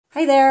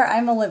Hi there,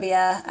 I'm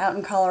Olivia out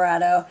in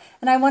Colorado,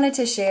 and I wanted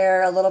to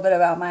share a little bit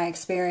about my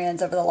experience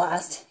over the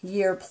last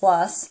year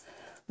plus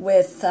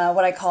with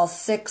what I call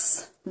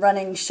 6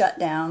 running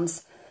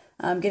shutdowns,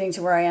 getting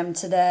to where I am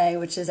today,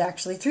 which is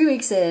actually 3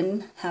 weeks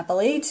in,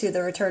 happily, to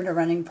the Return to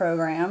Running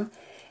program,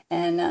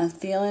 and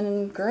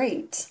feeling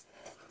great.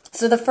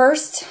 So the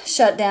first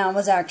shutdown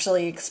was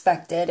actually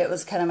expected. It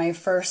was kind of my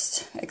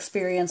first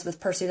experience with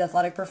Pursuit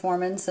Athletic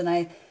Performance, and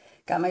I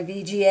got my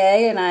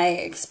VGA, and I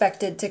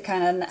expected to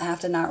kind of have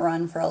to not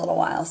run for a little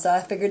while. So I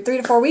figured 3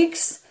 to 4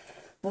 weeks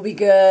will be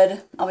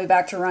good. I'll be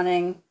back to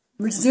running,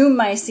 resume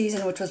my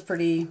season, which was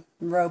pretty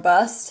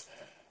robust,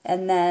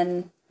 and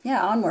then,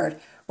 yeah,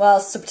 onward. Well,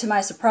 so to my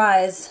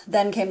surprise,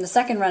 then came the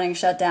second running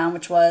shutdown,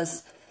 which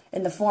was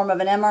in the form of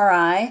an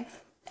MRI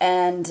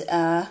and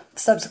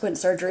subsequent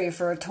surgery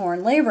for a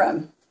torn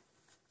labrum.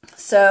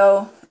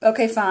 So,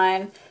 okay,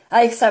 fine.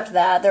 I accept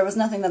that. There was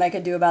nothing that I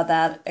could do about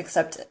that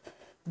except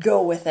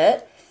go with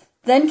it.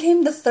 Then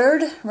came the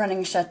third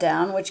running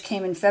shutdown, which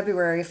came in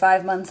February,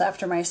 5 months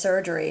after my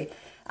surgery.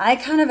 I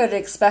kind of had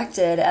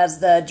expected, as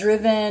the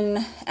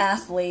driven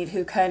athlete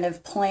who kind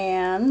of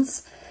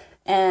plans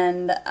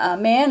and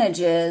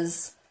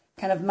manages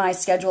kind of my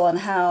schedule and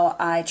how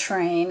I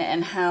train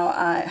and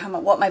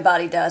what my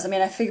body does. I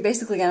mean, I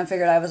basically kind of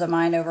figured I was a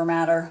mind over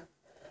matter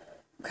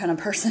kind of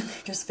person,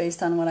 just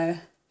based on what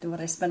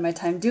I spend my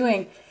time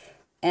doing.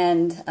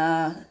 And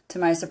to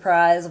my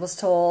surprise, was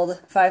told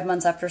 5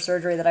 months after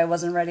surgery that I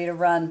wasn't ready to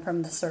run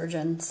from the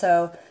surgeon.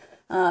 So,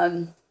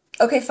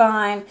 okay,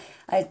 fine.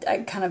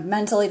 I kind of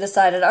mentally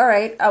decided, all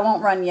right, I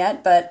won't run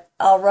yet, but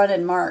I'll run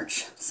in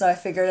March. So I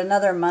figured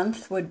another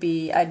month I'd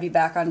be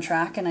back on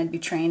track, and I'd be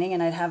training,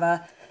 and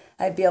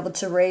I'd be able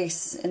to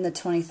race in the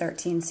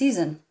 2013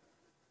 season.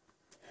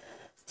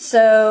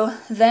 So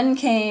then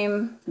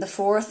came the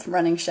fourth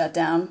running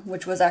shutdown,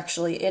 which was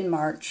actually in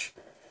March.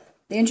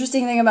 The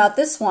interesting thing about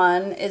this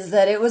one is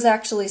that it was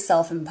actually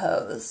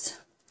self-imposed.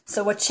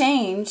 So what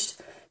changed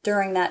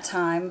during that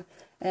time,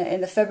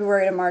 in the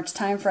February to March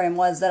timeframe,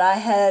 was that I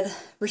had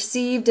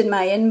received in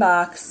my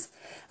inbox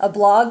a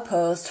blog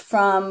post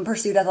from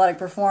Pursuit Athletic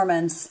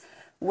Performance,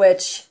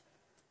 which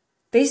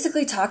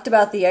basically talked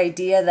about the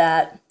idea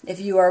that if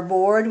you are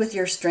bored with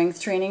your strength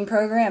training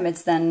program,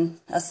 it's then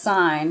a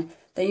sign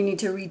that you need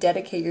to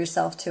rededicate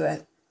yourself to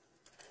it.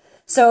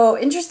 So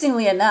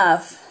interestingly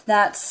enough,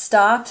 that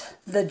stopped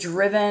the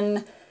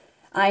driven,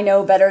 I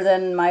know better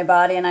than my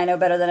body and I know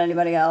better than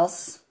anybody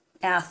else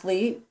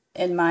athlete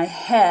in my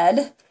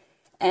head,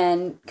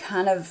 and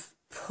kind of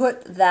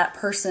put that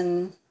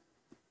person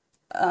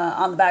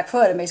on the back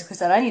foot and basically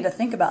said, I need to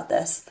think about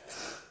this.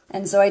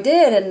 And so I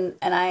did,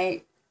 and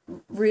I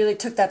really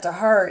took that to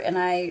heart, and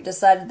I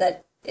decided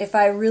that if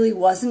I really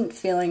wasn't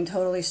feeling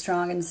totally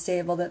strong and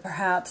stable, that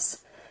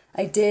perhaps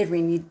I did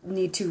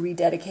need to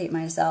rededicate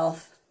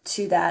myself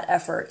to that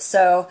effort.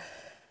 So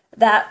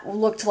that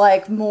looked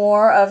like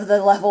more of the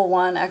level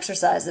 1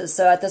 exercises.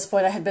 So at this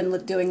point, I had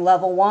been doing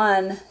level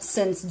 1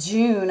 since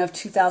June of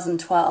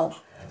 2012.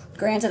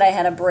 Granted, I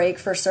had a break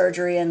for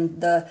surgery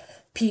and the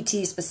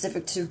PT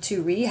specific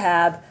to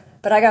rehab,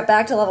 but I got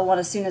back to level 1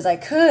 as soon as I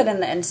could,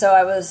 and so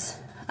I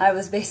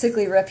was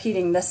basically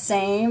repeating the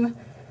same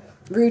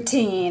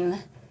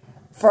routine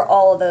for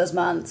all of those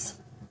months.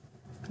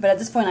 But at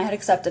this point, I had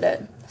accepted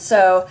it.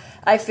 So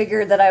I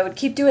figured that I would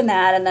keep doing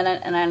that, and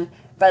then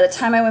by the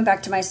time I went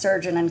back to my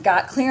surgeon and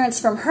got clearance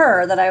from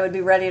her, that I would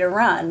be ready to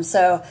run.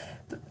 So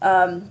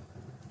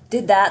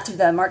did that through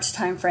the March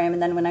timeframe,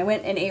 and then when I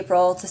went in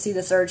April to see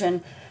the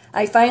surgeon,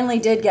 I finally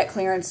did get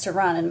clearance to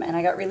run, and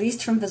I got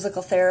released from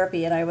physical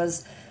therapy, and I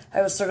was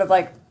sort of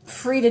like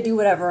free to do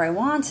whatever I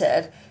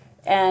wanted.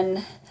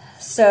 And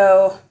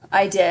so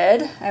I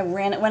did. I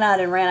went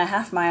out and ran a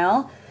half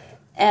mile.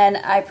 And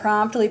I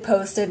promptly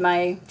posted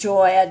my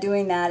joy at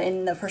doing that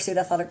in the Pursuit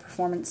Athletic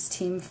Performance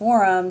team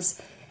forums,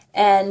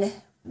 and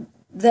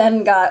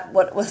then got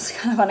what was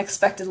kind of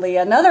unexpectedly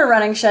another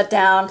running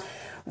shutdown,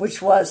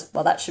 which was,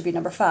 well, that should be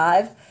number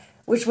 5,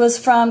 which was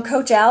from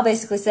Coach Al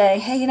basically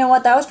saying, hey, you know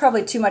what, that was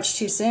probably too much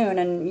too soon,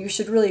 and you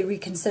should really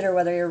reconsider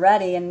whether you're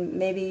ready, and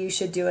maybe you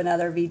should do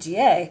another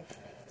VGA.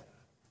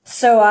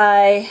 So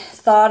I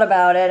thought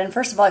about it, and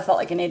first of all, I felt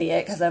like an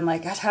idiot, because I'm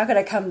like, gosh, how could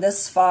I come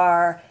this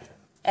far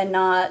and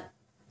not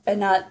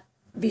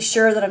be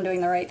sure that I'm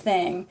doing the right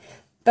thing.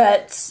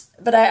 But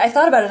I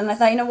thought about it, and I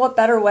thought, you know, what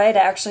better way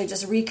to actually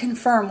just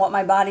reconfirm what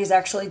my body's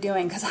actually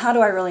doing, because how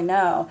do I really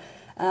know?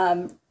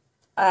 I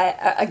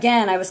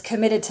was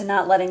committed to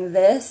not letting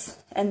this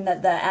and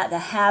the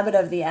habit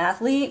of the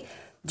athlete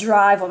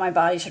drive what my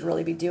body should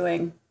really be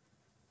doing.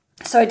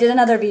 So I did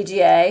another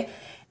VGA,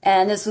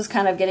 and this was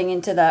kind of getting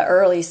into the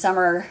early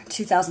summer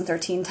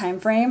 2013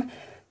 timeframe,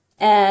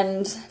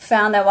 and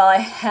found that while I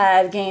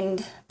had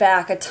gained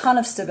back a ton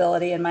of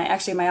stability, and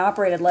my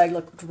operated leg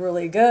looked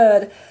really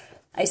good,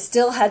 I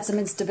still had some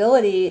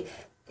instability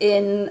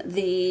in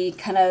the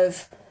kind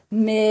of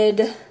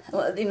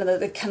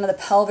the kind of the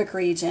pelvic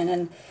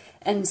region,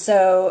 and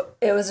so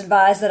it was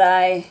advised that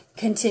I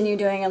continue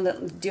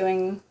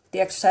doing the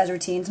exercise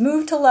routines,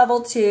 move to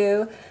level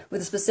 2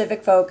 with a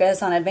specific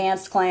focus on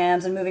advanced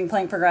clams and moving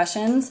plank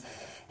progressions,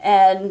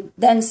 and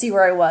then see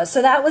where I was.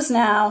 So that was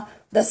now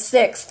the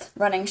 6th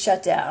running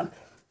shutdown.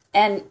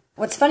 And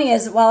what's funny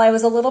is, while I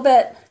was a little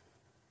bit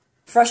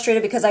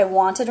frustrated because I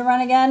wanted to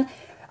run again,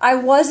 I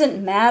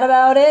wasn't mad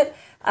about it.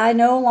 I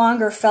no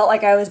longer felt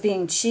like I was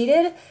being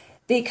cheated,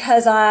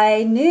 because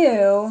I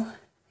knew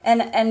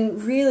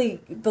and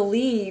really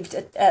believed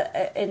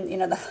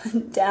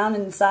down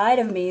inside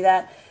of me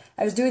that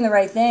I was doing the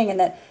right thing and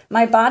that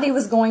my body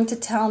was going to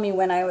tell me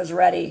when I was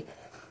ready.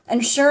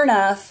 And sure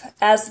enough,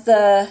 as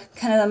the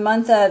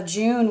month of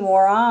June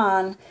wore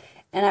on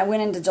and I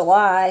went into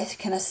July,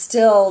 kind of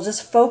still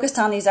just focused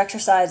on these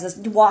exercises,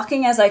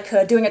 walking as I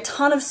could, doing a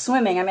ton of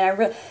swimming. I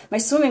mean, my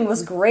swimming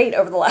was great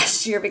over the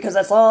last year because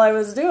that's all I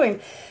was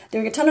doing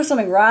a ton of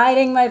swimming,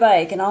 riding my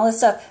bike and all this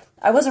stuff.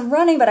 I wasn't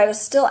running, but I was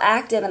still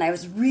active and I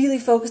was really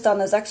focused on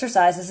those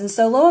exercises. And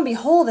so lo and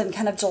behold, in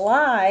kind of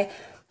July,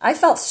 I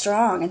felt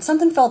strong and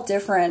something felt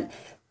different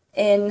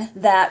in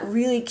that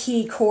really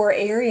key core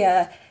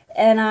area.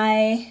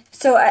 And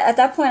so at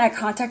that point, I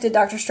contacted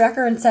Dr.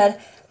 Strecker and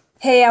said,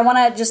 hey, I want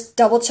to just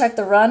double check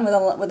the run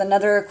with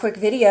another quick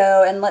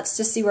video, and let's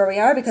just see where we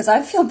are, because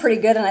I feel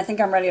pretty good and I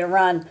think I'm ready to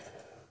run.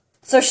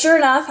 So sure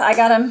enough, I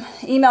got an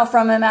email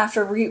from him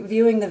after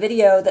reviewing the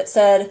video that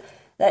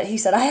he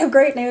said, I have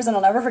great news, and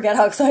I'll never forget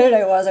how excited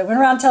I was. I went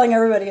around telling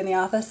everybody in the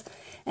office,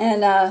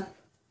 and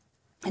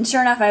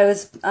sure enough, I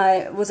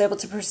was able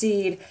to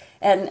proceed.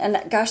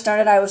 And gosh darn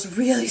it, I was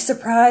really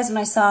surprised when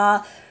I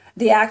saw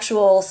the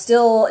actual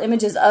still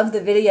images of the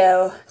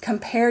video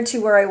compared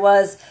to where I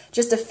was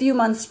just a few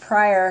months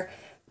prior.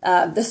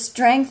 The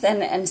strength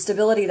and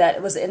stability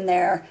that was in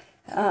there,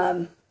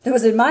 that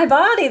was in my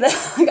body,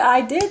 that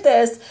I did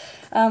this,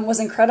 was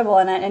incredible.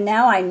 And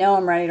now I know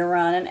I'm ready to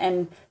run.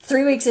 And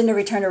 3 weeks into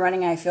return to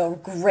running, I feel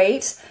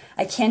great.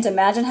 I can't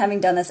imagine having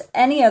done this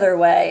any other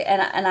way.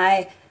 And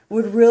I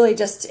would really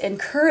just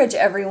encourage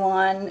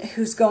everyone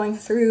who's going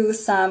through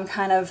some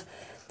kind of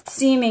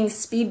seeming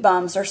speed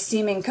bumps or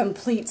seeming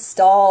complete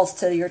stalls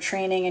to your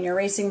training and your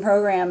racing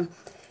program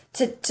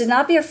to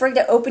not be afraid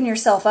to open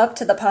yourself up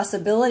to the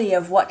possibility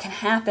of what can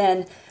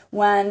happen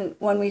when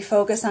we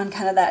focus on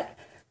kind of that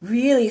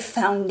really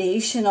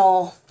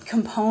foundational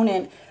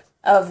component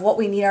of what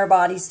we need our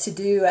bodies to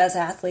do as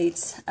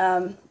athletes.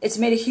 It's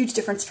made a huge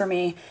difference for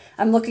me.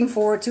 I'm looking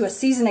forward to a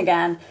season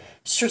again.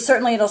 Sure,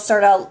 certainly it'll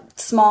start out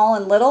small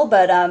and little,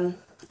 but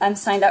I'm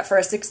signed up for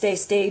a 6-day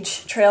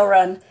stage trail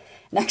run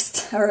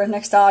next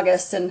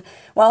August. And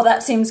while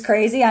that seems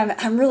crazy,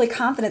 I'm really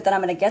confident that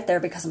I'm going to get there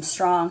because I'm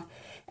strong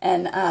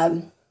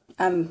and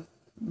I'm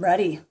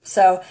ready.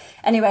 So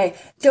anyway,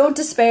 don't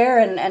despair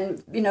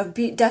and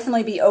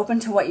definitely be open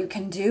to what you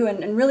can do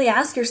and really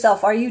ask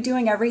yourself, are you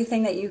doing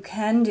everything that you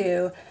can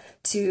do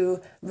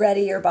to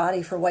ready your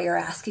body for what you're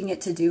asking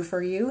it to do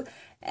for you?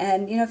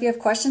 And if you have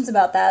questions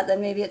about that, then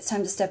maybe it's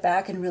time to step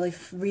back and really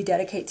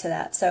rededicate to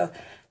that. So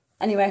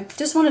anyway,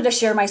 just wanted to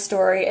share my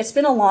story. It's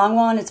been a long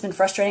one. It's been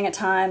frustrating at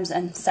times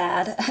and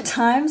sad at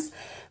times,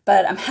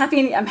 but I'm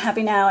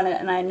happy now,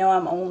 and I know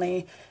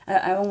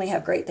I only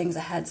have great things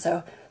ahead.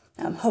 So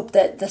hope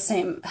that the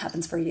same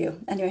happens for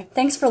you. Anyway,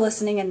 thanks for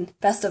listening, and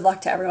best of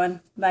luck to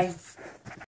everyone. Bye.